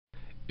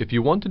If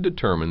you want to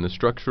determine the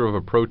structure of a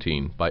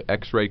protein by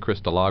X-ray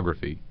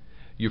crystallography,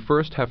 you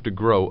first have to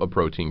grow a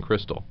protein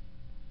crystal.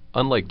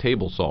 Unlike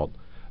table salt,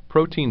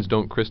 proteins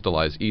don't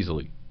crystallize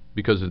easily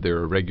because of their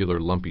irregular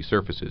lumpy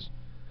surfaces,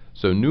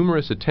 so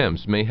numerous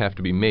attempts may have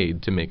to be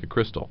made to make a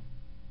crystal.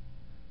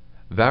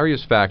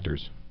 Various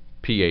factors,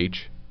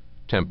 pH,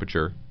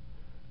 temperature,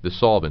 the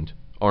solvent,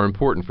 are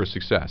important for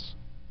success.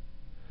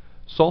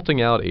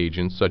 Salting out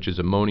agents such as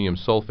ammonium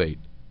sulfate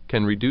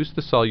can reduce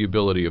the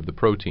solubility of the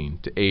protein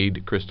to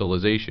aid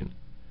crystallization,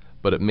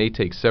 but it may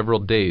take several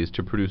days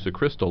to produce a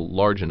crystal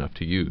large enough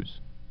to use.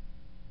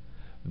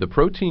 The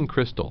protein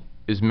crystal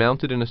is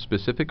mounted in a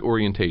specific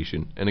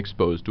orientation and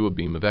exposed to a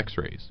beam of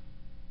X-rays.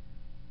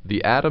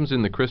 The atoms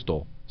in the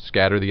crystal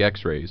scatter the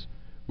X-rays,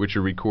 which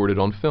are recorded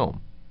on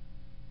film.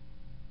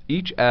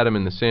 Each atom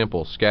in the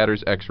sample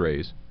scatters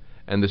X-rays,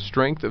 and the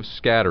strength of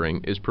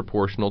scattering is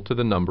proportional to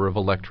the number of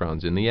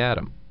electrons in the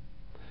atom,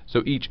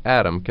 so each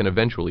atom can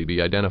eventually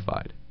be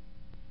identified.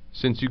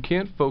 Since you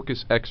can't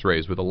focus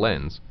X-rays with a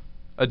lens,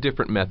 a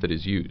different method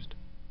is used,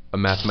 a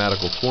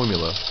mathematical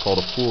formula called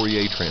a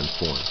Fourier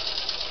transform,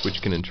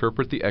 which can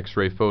interpret the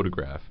X-ray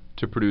photograph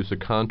to produce a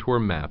contour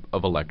map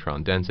of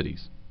electron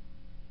densities.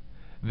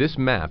 This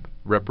map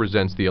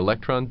represents the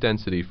electron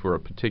density for a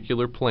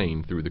particular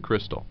plane through the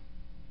crystal.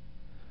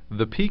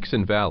 The peaks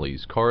and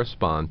valleys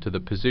correspond to the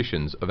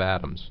positions of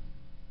atoms.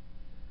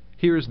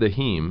 Here is the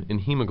heme in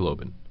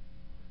hemoglobin,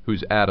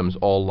 whose atoms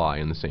all lie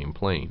in the same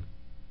plane.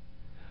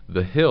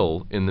 The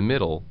hill in the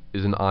middle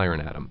is an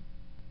iron atom.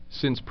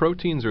 Since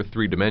proteins are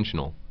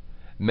three-dimensional,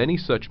 many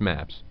such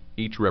maps,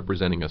 each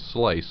representing a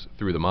slice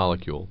through the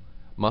molecule,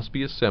 must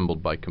be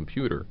assembled by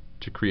computer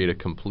to create a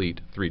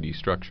complete 3D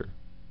structure.